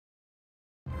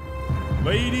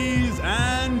Ladies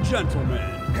and gentlemen,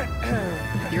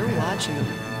 You're watching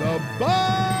The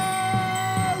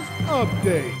Buzz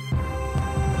Update.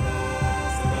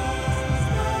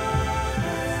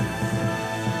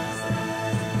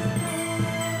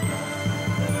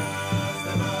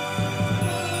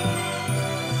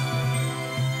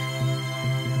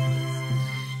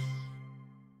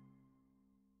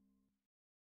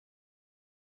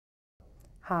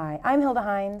 Hi, I'm Hilda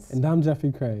Hynes. And I'm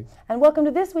Jeffrey Craig. And welcome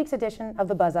to this week's edition of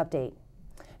the Buzz Update.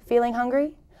 Feeling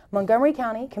hungry? Montgomery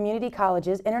County Community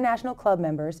College's International Club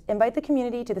members invite the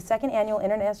community to the second annual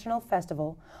International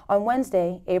Festival on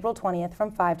Wednesday, April 20th from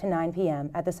 5 to 9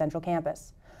 p.m. at the Central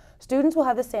Campus. Students will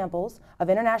have the samples of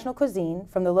international cuisine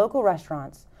from the local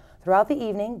restaurants. Throughout the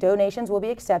evening, donations will be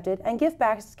accepted and gift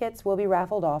baskets will be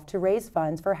raffled off to raise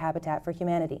funds for Habitat for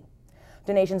Humanity.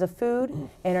 Donations of food,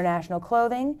 international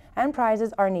clothing, and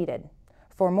prizes are needed.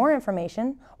 For more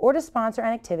information or to sponsor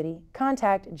an activity,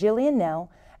 contact Jillian Nell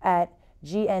at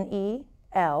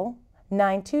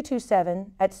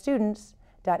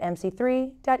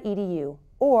gnel9227@students.mc3.edu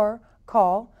or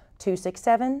call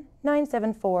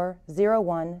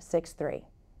 267-974-0163.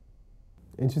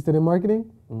 Interested in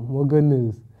marketing? Well, good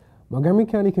news. Montgomery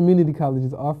County Community College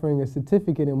is offering a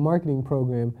certificate in marketing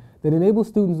program that enables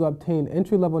students to obtain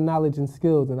entry-level knowledge and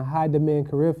skills in a high-demand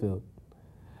career field.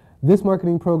 This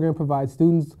marketing program provides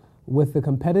students with the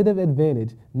competitive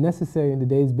advantage necessary in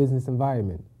today's business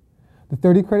environment. The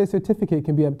 30-credit certificate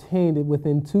can be obtained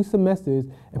within 2 semesters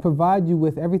and provide you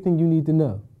with everything you need to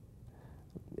know.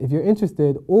 If you're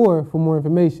interested or for more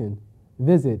information,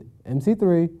 visit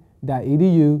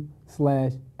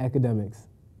mc3.edu/academics.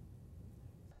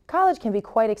 College can be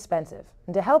quite expensive,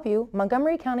 and to help you,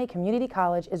 Montgomery County Community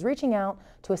College is reaching out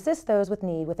to assist those with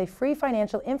need with a free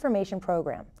financial information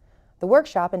program. The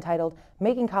workshop, entitled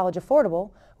Making College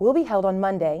Affordable, will be held on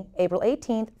Monday, April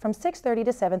 18th from 6:30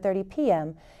 to 7:30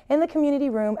 p.m. in the community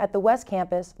room at the West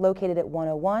Campus located at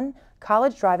 101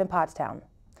 College Drive in Pottstown.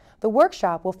 The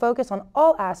workshop will focus on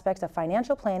all aspects of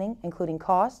financial planning, including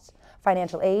costs,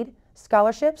 financial aid,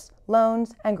 scholarships,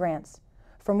 loans, and grants.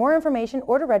 For more information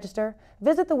or to register,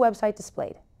 visit the website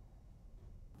displayed.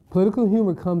 Political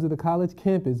humor comes to the college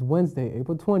campus Wednesday,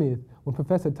 April 20th, when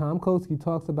Professor Tom Kolsky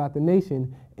talks about the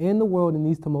nation and the world in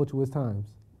these tumultuous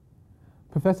times.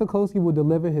 Professor Kolsky will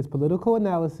deliver his political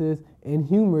analysis and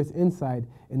humorous insight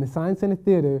in the Science Center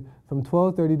Theater from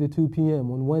 12:30 to 2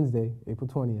 p.m. on Wednesday, April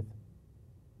 20th.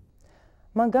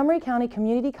 Montgomery County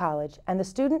Community College and the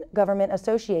Student Government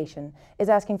Association is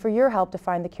asking for your help to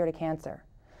find the cure to cancer.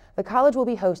 The college will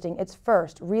be hosting its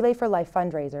first Relay for Life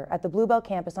fundraiser at the Bluebell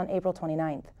campus on April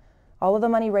 29th. All of the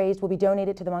money raised will be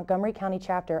donated to the Montgomery County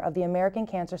chapter of the American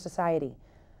Cancer Society.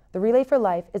 The Relay for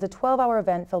Life is a 12-hour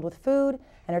event filled with food,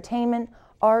 entertainment,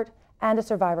 art, and a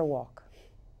survivor walk.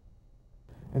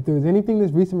 If there is anything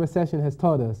this recent recession has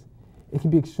taught us, it can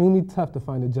be extremely tough to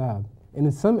find a job. And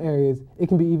in some areas, it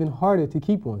can be even harder to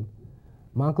keep one.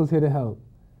 Monco's here to help.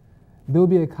 There will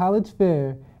be a college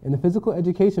fair in the Physical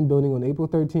Education Building on April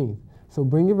 13th, so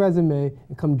bring your resume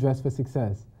and come dressed for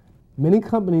success. Many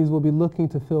companies will be looking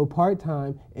to fill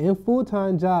part-time and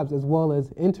full-time jobs as well as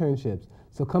internships,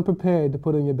 so come prepared to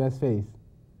put on your best face.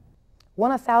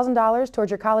 Want $1,000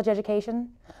 towards your college education?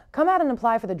 Come out and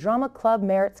apply for the Drama Club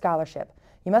Merit Scholarship.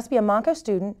 You must be a Monco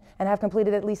student and have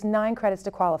completed at least 9 credits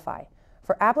to qualify.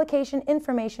 For application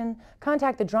information,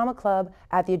 contact the Drama Club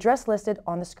at the address listed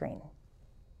on the screen.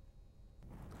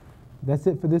 That's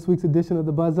it for this week's edition of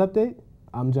the Buzz Update.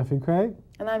 I'm Jeffrey Craig.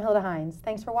 And I'm Hilda Hynes.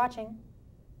 Thanks for watching.